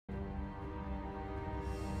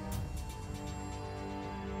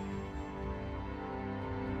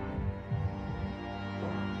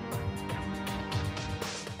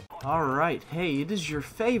Alright, hey, it is your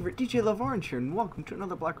favorite DJ Love Orange here, and welcome to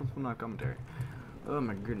another Black Ops 1 commentary. Oh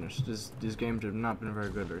my goodness, these games have not been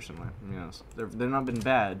very good recently. Yes, they've not been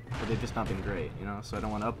bad, but they've just not been great, you know, so I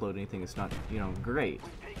don't want to upload anything that's not, you know, great,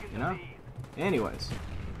 you know? Anyways,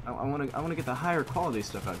 I want to get the higher quality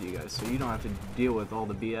stuff out to you guys, so you don't have to deal with all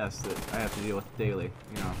the BS that I have to deal with daily,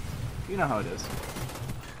 you know? You know how it is.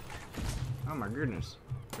 Oh my goodness,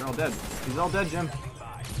 they're all dead. He's all dead, Jim.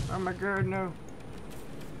 Oh my god, no.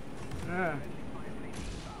 Get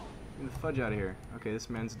the fudge out of here. Okay, this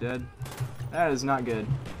man's dead. That is not good.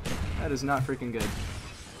 That is not freaking good. Get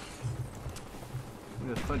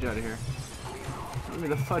me the fudge out of here. Get me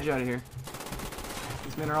the fudge out of here.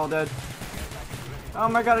 These men are all dead. Oh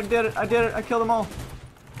my god, I did it! I did it! I killed them all!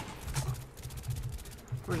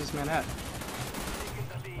 Where's this man at?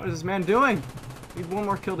 What is this man doing? Need one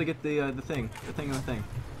more kill to get the thing. The thing and the thing.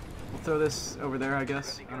 We'll throw this over there, I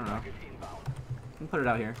guess. I don't know. I'll put it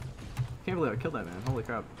out here. Can't believe I killed that man. Holy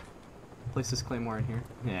crap. Place this claymore in here.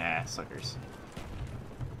 Yeah, suckers.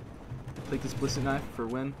 Take this ballistic knife for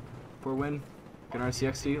win. For win. Get an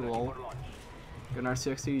RCXD, lol. Get an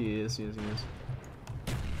RCXD, yes.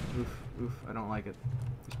 Oof, I don't like it.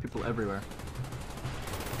 There's people everywhere.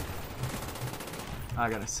 I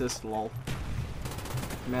got assist, lol.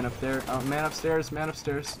 Man up there. Oh, man upstairs, man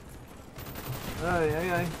upstairs.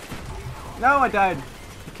 Ay. No, I died.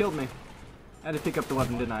 He killed me. I had to pick up the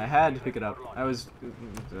weapon, didn't I? I had to pick it up. I was...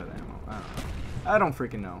 I don't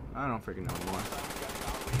freaking know. I don't freaking know anymore.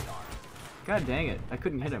 God dang it. I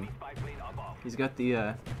couldn't hit him. He's got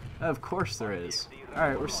the, of course there is.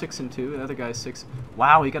 Alright, we're 6 and 2. The other guy's 6.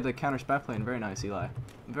 Wow, he got the counter spy plane. Very nice, Eli.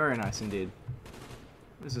 Very nice indeed.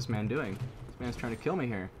 What is this man doing? This man's trying to kill me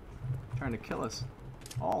here. Trying to kill us.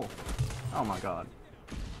 All. Oh my god.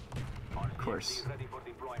 Of course.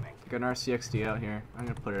 Got an RCXD out here. I'm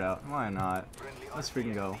gonna put it out. Why not? Let's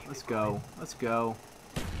freaking go. Let's go. Let's go.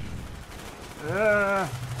 There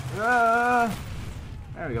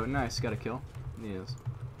we go. Nice. Got a kill. Yes.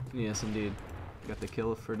 Yes, indeed. Got the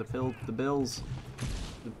kill for the bills.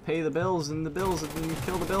 Pay the bills and the bills and then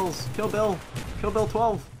kill the bills. Kill Bill. Kill Bill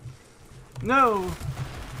 12. No.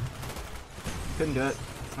 Couldn't do it.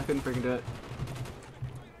 I couldn't freaking do it.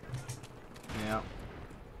 Yeah.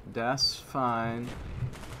 That's fine.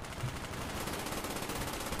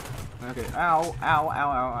 Okay,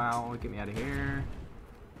 ow. Get me out of here.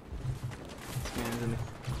 This man's in the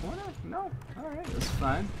corner? No. Alright, that's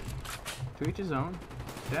fine. To each his own.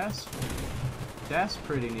 That's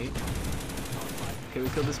pretty neat. Okay, we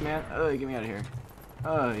killed this man. Oh, get me out of here.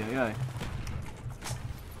 Oh, yeah.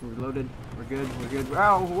 We're reloaded. We're good.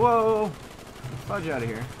 Ow, whoa! Fudge out of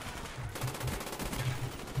here.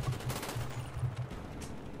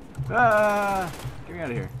 Ah! Get me out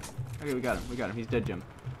of here. Okay, we got him. He's dead, Jim.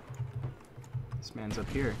 This man's up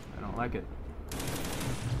here. I don't like it.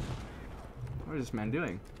 What is this man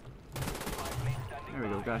doing? There we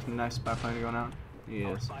go. Got a nice spy plane going out.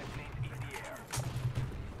 Yes.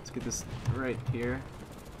 Let's get this right here.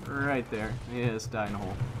 Right there. Yes, die in a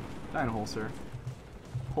hole. Die in a hole, sir.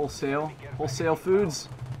 Wholesale foods.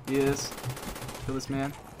 Yes. Kill this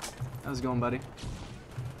man. How's it going, buddy?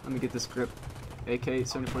 Let me get this grip.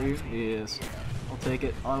 AK-74 for you? Yes. I'll take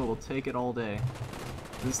it. I will take it all day.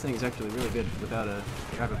 This thing is actually really good without a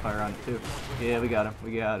rapid fire on it too. Yeah, we got him.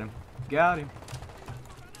 Got him.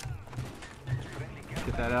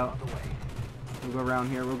 Get that out. We'll go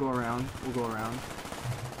around here. We will go around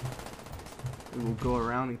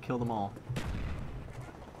and kill them all.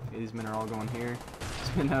 Okay, these men are all going here.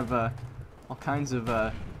 These men have all kinds of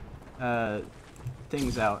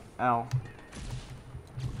things out. Ow.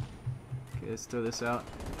 Okay, let's throw this out.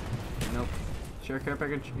 Nope. Share care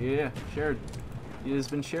package? Yeah, shared. It has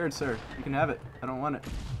been shared, sir. You can have it. I don't want it.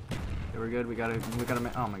 Okay, we're good. We got a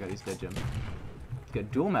oh my god, he's dead, Jim. He's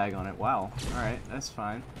got dual mag on it. Wow. Alright, that's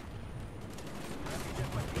fine.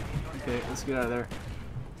 Okay, let's get out of there.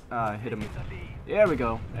 Ah, hit him. There we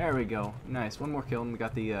go. Nice. One more kill and we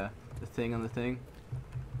got the thing on the thing.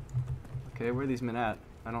 Okay, where are these men at?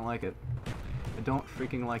 I don't like it. I don't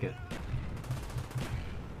freaking like it.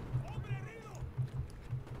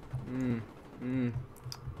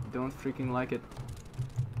 Don't freaking like it.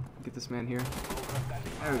 Get this man here.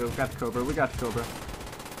 There we go. Got the Cobra. We got the Cobra.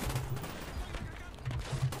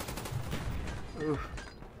 Oof.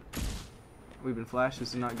 We've been flashed. This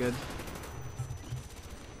is not good.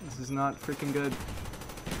 This is not freaking good.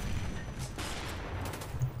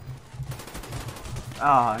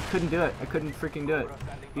 Ah, I couldn't do it. I couldn't freaking do it.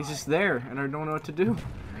 He's just there, and I don't know what to do.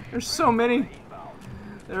 There's so many.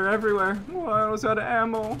 They're everywhere. Oh, I was out of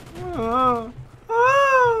ammo.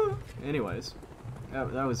 Anyways,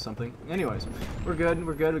 That was something. Anyways, we're good.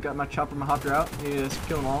 We're good. We got my chopper, my hopper out. Yes,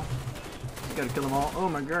 kill them all. Gotta kill them all. Oh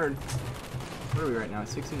my god. Where are we right now?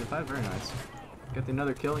 16 to 5. Very nice. Got the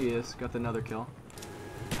another kill. Yes, got the another kill.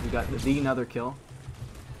 We got the another kill.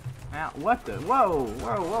 Ow, what the? Whoa!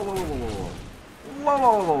 Whoa! Whoa! Whoa! Whoa! Whoa! Whoa!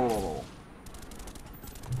 Whoa! Whoa! Whoa!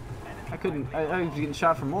 I couldn't. I was getting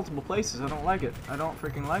shot from multiple places. I don't like it. I don't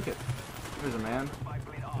freaking like it. There's a man.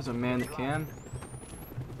 There's a man that can.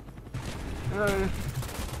 We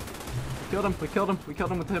killed him. We killed him. We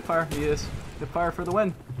killed him with the hip fire. He is. Hip fire for the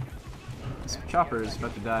win. This chopper is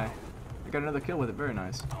about to die. I got another kill with it. Very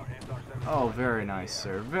nice. Oh, very nice,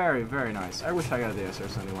 sir. Very, very nice. I wish I got the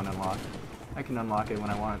SR-71 unlocked. I can unlock it when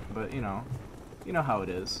I want, but you know how it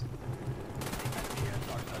is.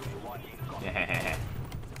 Yeah.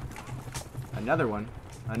 Another one.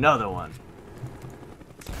 Another one.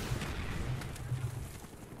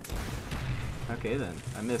 Okay then.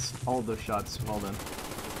 I missed all those shots. Well done.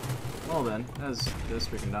 Well then. That was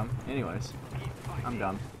freaking dumb. Anyways. I'm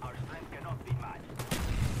dumb.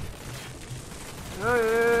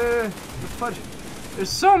 The fudge. There's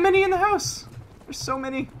so many in the house! There's so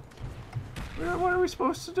many. What are we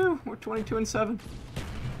supposed to do? We're 22 and 7.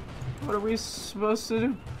 What are we supposed to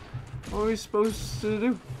do? What are we supposed to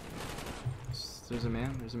do? There's a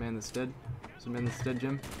man. There's a man that's dead. There's a man that's dead,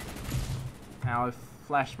 Jim. Ow, I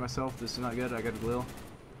flashed myself. This is not good. I got a glil.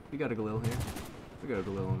 We got a glil here. We got a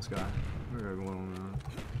glil in the sky. We got a glil in there.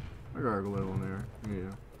 We got a glil in there.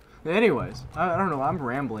 Yeah. Anyways, I don't know. I'm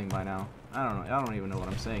rambling by now. I don't know. I don't even know what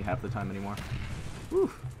I'm saying half the time anymore.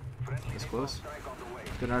 Whew. That's close.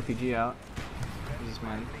 Good RPG out. Who's this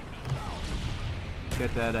man?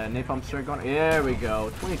 Get that napalm strike on. There we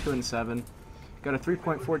go. 22 and 7. Got a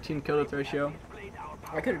 3.14 kill death ratio.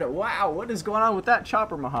 I could have done. Wow, what is going on with that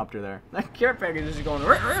chopper mahopter there? That care package is going.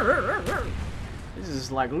 This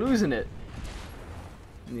is like losing it.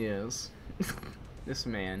 Yes. This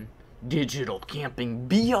man. Digital camping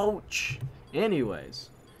biatch. Anyways.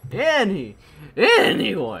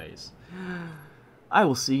 Anyways. I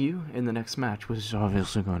will see you in the next match, which is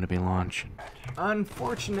obviously going to be launch.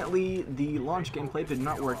 Unfortunately, the launch gameplay did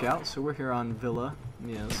not work out, so we're here on Villa.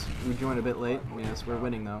 Yes. We joined a bit late. Yes, we're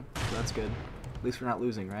winning though, so that's good. At least we're not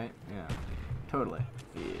losing, right? Yeah. Totally.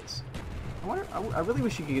 Yes. I really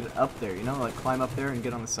wish you could get up there, you know, like climb up there and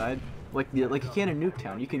get on the side. Like you can in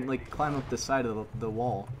Nuketown. You can like climb up the side of the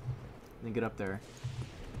wall and get up there.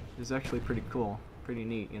 It's actually pretty cool. Pretty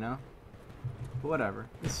neat, you know? But whatever.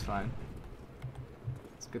 This is fine.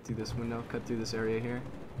 Let's get through this window, cut through this area here.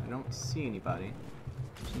 I don't see anybody.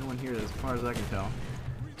 There's no one here as far as I can tell.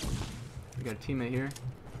 We got a teammate here.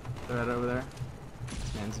 Throw that over there.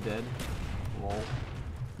 This man's dead. Lol.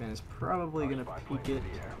 Man is probably gonna peek it.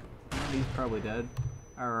 He's probably dead.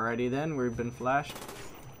 Alrighty then, we've been flashed.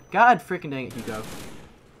 God freaking dang it, Hugo.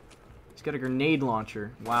 He's got a grenade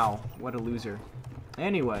launcher. Wow, what a loser.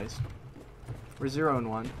 Anyways, we're 0 and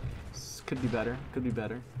 1. This could be better. Could be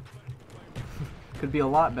better. Could be a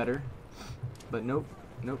lot better. But nope.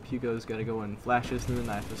 Nope, Hugo's got to go and flash this through the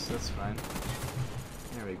knife. That's fine.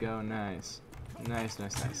 There we go. Nice. Nice,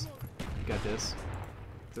 nice, nice. Got this.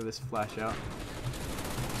 Throw this flash out.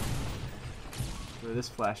 Throw this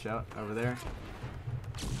flash out over there.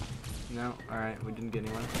 No, alright, we didn't get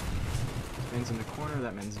anyone. This man's in the corner,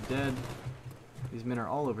 that man's dead. These men are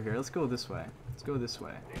all over here. Let's go this way. Let's go this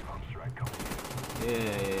way. Yeah.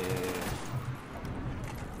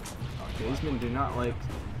 Okay, these men do not like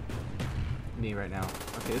me right now.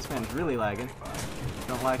 Okay, this man's really lagging.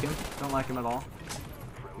 Don't like him. Don't like him at all.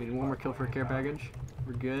 We need one more kill for a care package.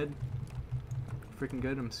 We're good. Freaking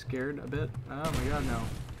good. I'm scared a bit. Oh my god, no.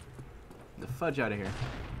 The fudge out of here.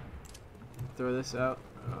 Throw this out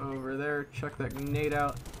over there. Chuck that grenade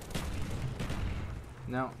out.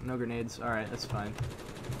 No, no grenades. Alright, that's fine.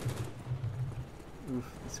 Oof,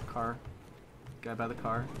 it's a car. Guy by the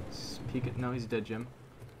car. Let's peek it. No, he's dead, Jim.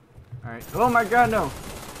 Alright. Oh my god, no!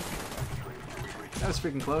 That was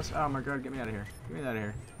freaking close. Oh my god, get me out of here. Get me out of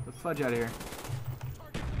here. The fudge out of here.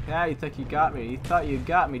 Yeah, you think you got me. You thought you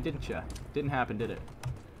got me, didn't ya? Didn't happen, did it?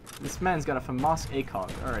 This man's got a FAMAS ACOG.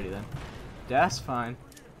 Alrighty then. That's fine.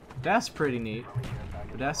 That's pretty neat.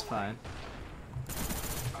 But that's fine.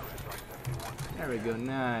 There we go.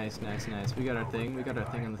 Nice, nice, nice. We got our thing. We got our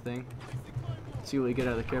thing on the thing. Let's see what we get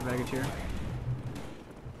out of the care package here.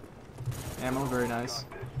 Ammo, very nice.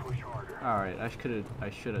 Alright, I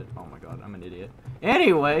should've, oh my god, I'm an idiot.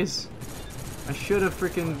 Anyways, I should've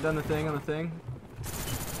freaking done the thing on the thing.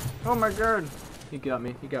 Oh my god! He got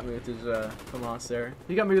me with his, FAMAS there.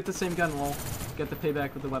 He got me with the same gun, lol. Got the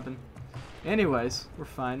payback with the weapon. Anyways, we're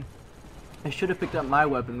fine. I should have picked up my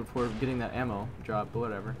weapon before getting that ammo drop, but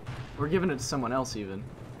whatever. Or giving it to someone else even,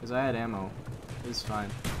 because I had ammo. It's fine.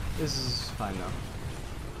 This is fine though.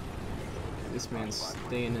 This man's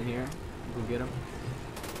staying in here. Go get him.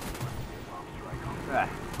 Ah,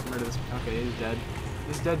 get rid of this. Okay, he's dead.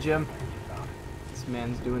 He's dead, Jim. This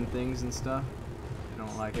man's doing things and stuff. I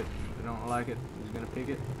don't like it. I don't like it. He's gonna pick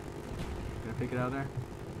it. Gonna pick it out of there.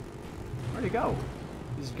 Where'd he go?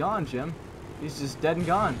 He's gone, Jim. He's just dead and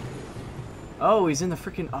gone. Oh, he's in the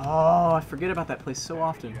freaking. Oh, I forget about that place so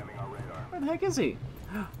often. Where the heck is he?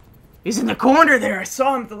 He's in the corner there. I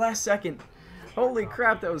saw him at the last second. Holy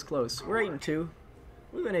crap, that was close. We're 8-2.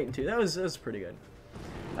 We've been 8-2. That was pretty good.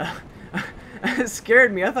 It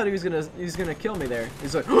scared me. I thought he was gonna kill me there.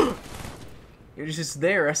 He's like, he was just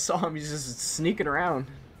there. I saw him. He's just sneaking around.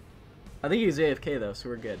 I think he's AFK though, so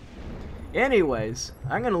we're good. Anyways,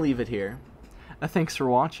 I'm gonna leave it here. Thanks for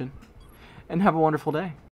watching, and have a wonderful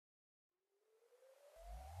day.